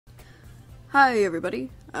Hi everybody,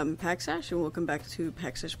 I'm Paxash and welcome back to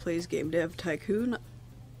Paxash Plays Game Dev Tycoon.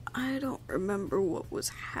 I don't remember what was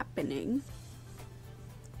happening.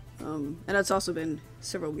 And it's also been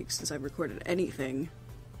several weeks since I've recorded anything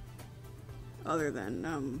other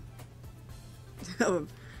than a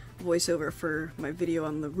voiceover for my video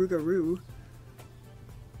on the Rougarou.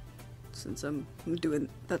 Since I'm doing,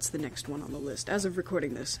 that's the next one on the list as of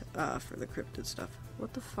recording this, for the cryptid stuff.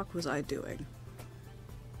 What the fuck was I doing?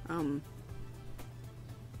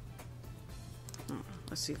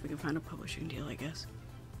 Let's see if we can find a publishing deal, I guess.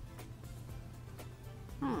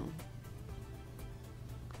 Oh.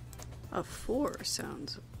 A 4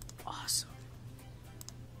 sounds awesome.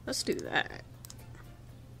 Let's do that.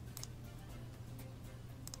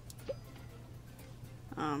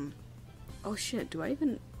 Oh shit, do I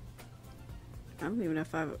even... I don't even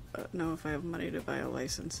know if I have money to buy a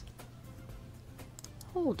license.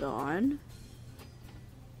 Hold on.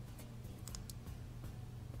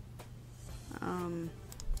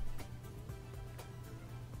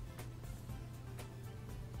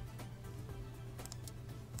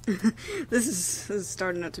 This is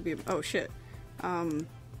starting out to be. Oh shit.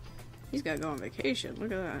 He's gotta go on vacation.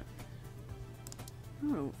 Look at that.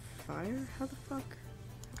 Oh, fire? How the fuck?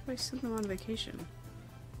 How do I send them on vacation?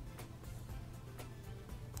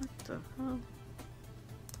 What the hell?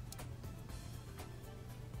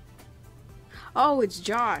 Oh, it's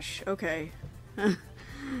Josh. Okay.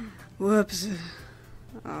 Whoops.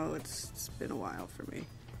 Oh, it's been a while for me.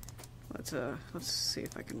 Let's see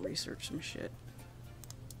if I can research some shit.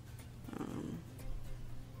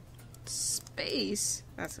 Space?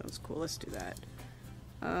 That sounds cool. Let's do that.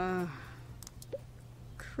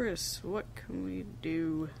 Chris, what can we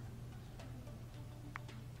do?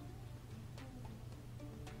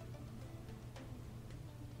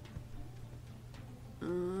 I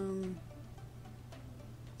don't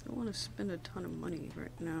want to spend a ton of money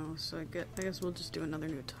right now, so I guess we'll just do another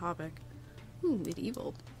new topic. Ooh,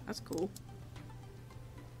 medieval. That's cool.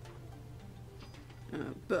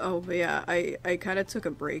 But yeah, I kind of took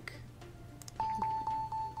a break.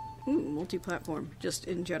 Ooh, multi-platform. Just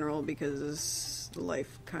in general, because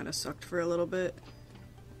life kind of sucked for a little bit.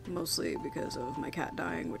 Mostly because of my cat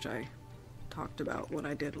dying, which I talked about when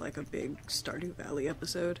I did like a big Stardew Valley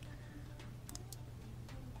episode.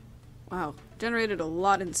 Wow, generated a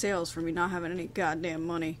lot in sales for me not having any goddamn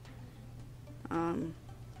money.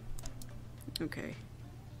 Okay.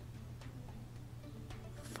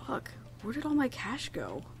 Fuck. Where did all my cash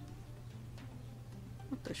go?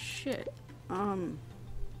 What the shit?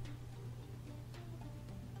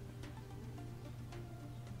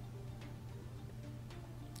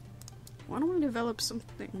 Why don't I develop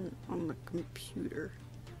something on the computer?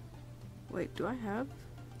 Wait, do I have?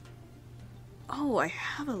 Oh, I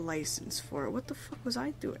have a license for it. What the fuck was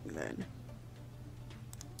I doing then?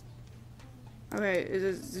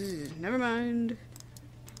 Okay, never mind.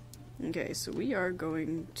 Okay, so we are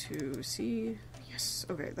going to see... Yes,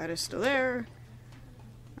 okay, that is still there.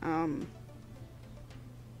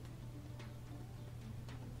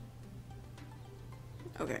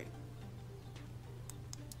 Okay.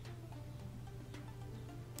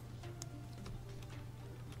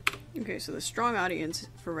 Okay, so the strong audience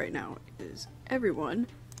for right now is everyone.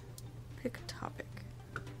 Pick a topic.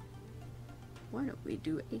 Why don't we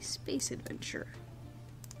do a space adventure?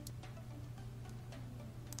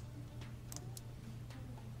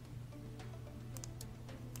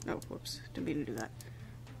 Oh, whoops. Didn't mean to do that.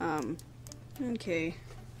 Okay.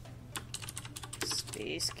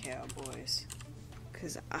 Space Cowboys.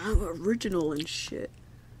 'Cause I'm original and shit.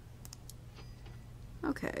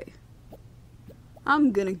 Okay.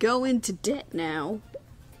 I'm gonna go into debt now.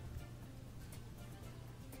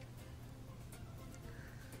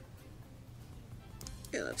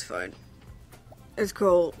 Yeah, that's fine. It's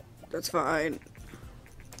cool. That's fine.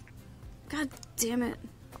 God damn it.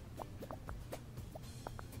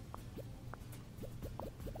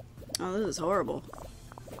 Oh, this is horrible.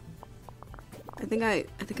 I think I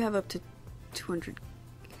have up to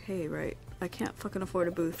 200k, right? I can't fucking afford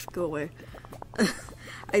a booth. Go away.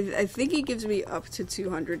 I think he gives me up to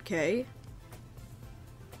 200k.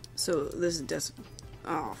 So this is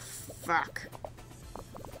oh, fuck.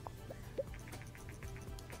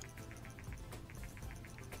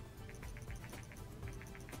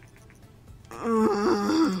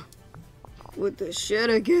 With the shit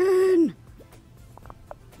again.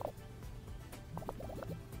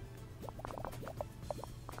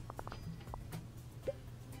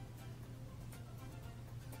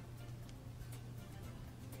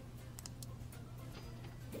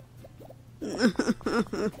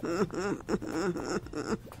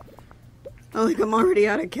 Oh, like I'm already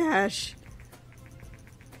out of cash.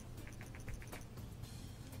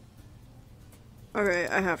 Okay,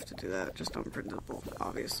 I have to do that, just on principle,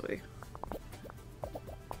 obviously.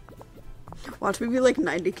 Watch me be like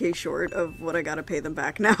 90k short of what I gotta pay them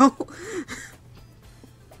back now.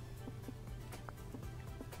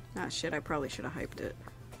 Ah shit, I probably should have hyped it.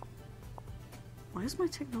 Why is my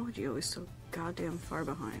technology always so goddamn far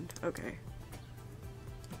behind? Okay.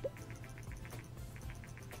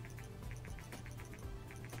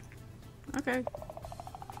 Okay.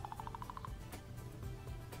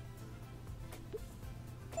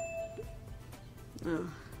 Ugh.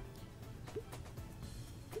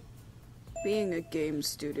 Being a game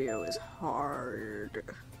studio is hard.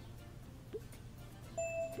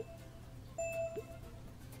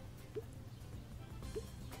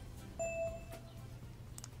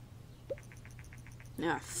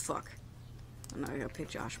 Ah, fuck. Oh, now I gotta pay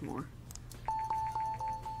Josh more.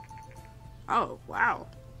 Oh, wow.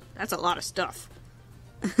 That's a lot of stuff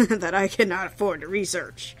that I cannot afford to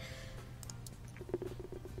research.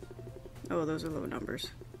 Oh, those are low numbers.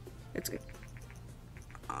 It's good.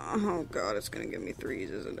 Oh god, it's gonna give me threes,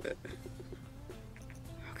 isn't it?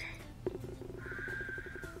 Okay.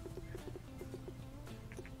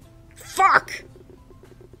 Fuck!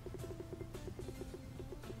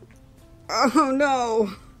 Oh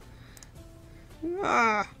no!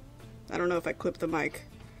 Ah! I don't know if I clipped the mic.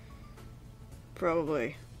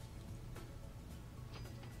 Probably.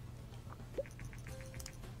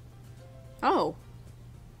 Oh.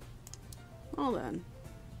 Well then.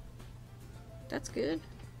 That's good.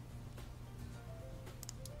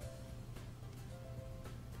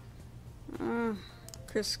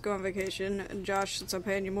 Chris, go on vacation. And Josh, since I'm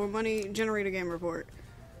paying you more money, generate a game report.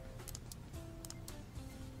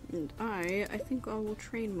 And I think I will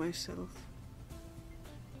train myself.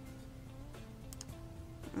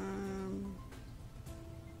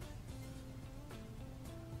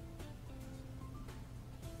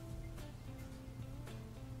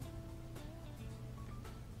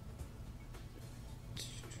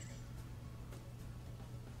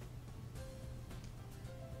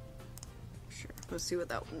 Sure, let's see what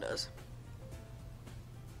that one does.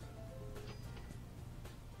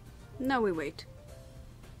 Now we wait.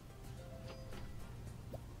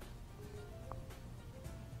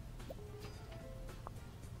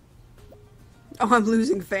 Oh, I'm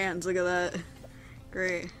losing fans. Look at that.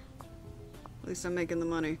 Great. At least I'm making the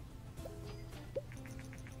money.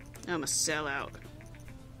 I'm a sellout.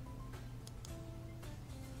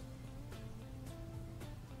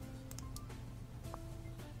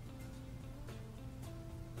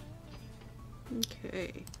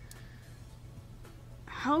 Okay.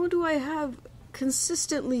 How do I have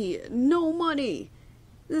consistently no money?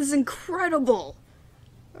 This is incredible.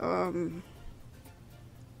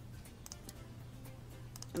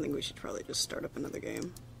 I think we should probably just start up another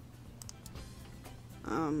game.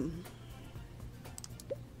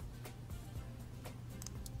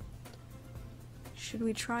 Should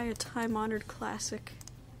we try a time-honored classic?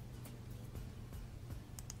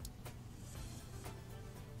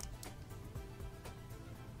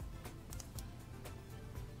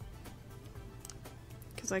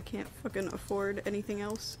 Because I can't fucking afford anything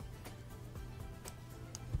else.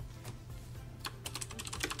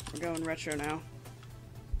 We're going retro now.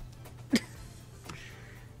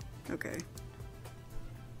 Okay.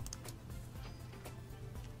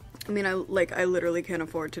 I mean, I literally can't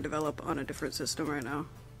afford to develop on a different system right now.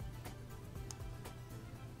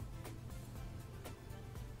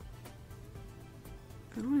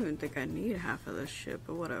 I don't even think I need half of this shit,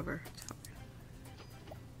 but whatever. It's fine.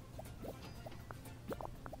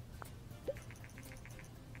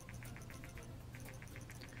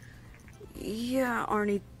 Yeah,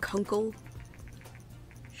 Arnie Kunkel.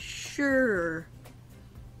 Sure.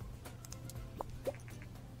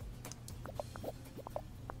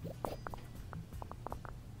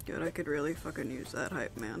 Good, I could really fucking use that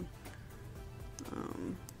hype, man.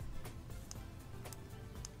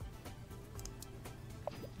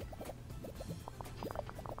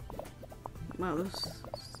 Wow, those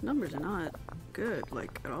numbers are not good,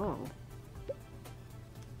 like, at all.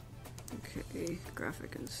 Okay,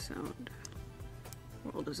 graphic and sound.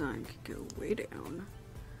 World design could go way down.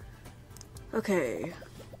 Okay.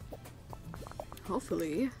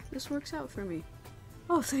 Hopefully, this works out for me.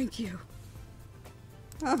 Oh, thank you.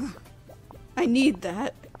 Oh, I need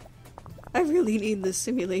that. I really need this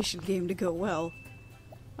simulation game to go well.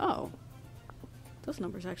 Oh. Those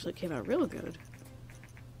numbers actually came out real good.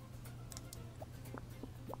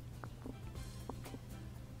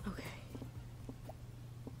 Okay.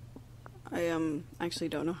 I actually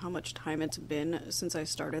don't know how much time it's been since I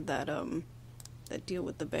started that that deal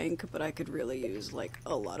with the bank, but I could really use like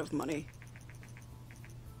a lot of money.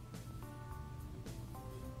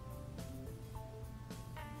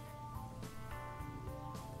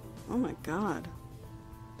 Oh my god.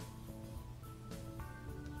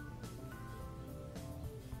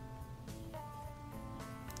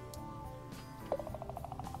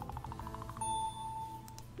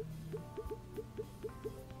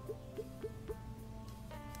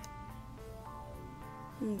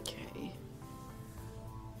 Okay.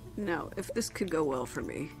 Now, if this could go well for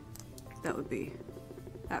me, that would be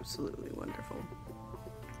absolutely wonderful.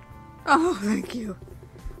 Oh, thank you.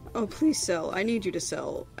 Oh, please sell. I need you to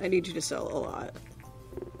sell. I need you to sell a lot.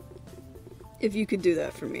 If you could do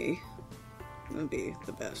that for me, that would be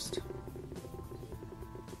the best.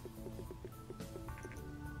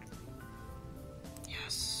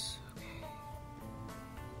 Yes. Okay.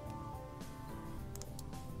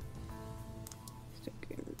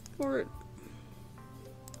 Sticking report.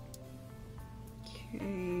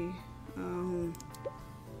 Okay.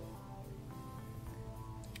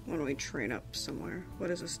 Why don't we train up somewhere? What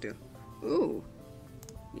does this do? Ooh.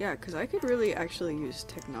 Yeah, because I could really actually use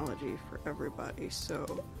technology for everybody,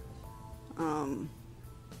 so... I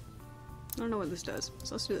don't know what this does,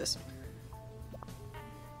 so let's do this.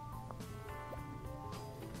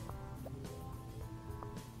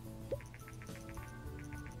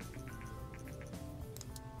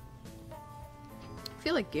 I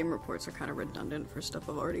feel like game reports are kind of redundant for stuff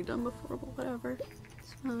I've already done before, but whatever.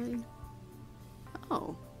 It's fine.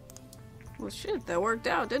 Oh. Well shit, that worked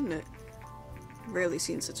out, didn't it? Rarely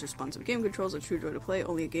seen such responsive game controls, a true joy to play.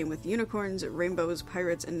 Only a game with unicorns, rainbows,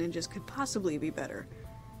 pirates, and ninjas could possibly be better.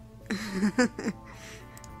 It's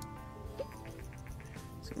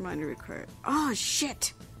a reminder required. Oh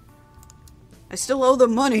shit! I still owe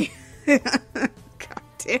them money! God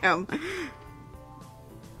damn.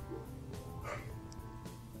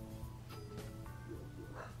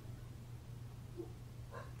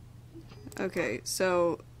 Okay,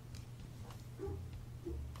 so...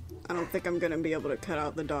 I don't think I'm gonna be able to cut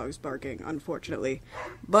out the dogs barking, unfortunately.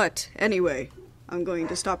 But, anyway, I'm going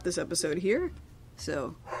to stop this episode here.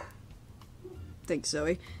 So, thanks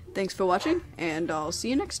Zoe. Thanks for watching, and I'll see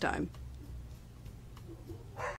you next time.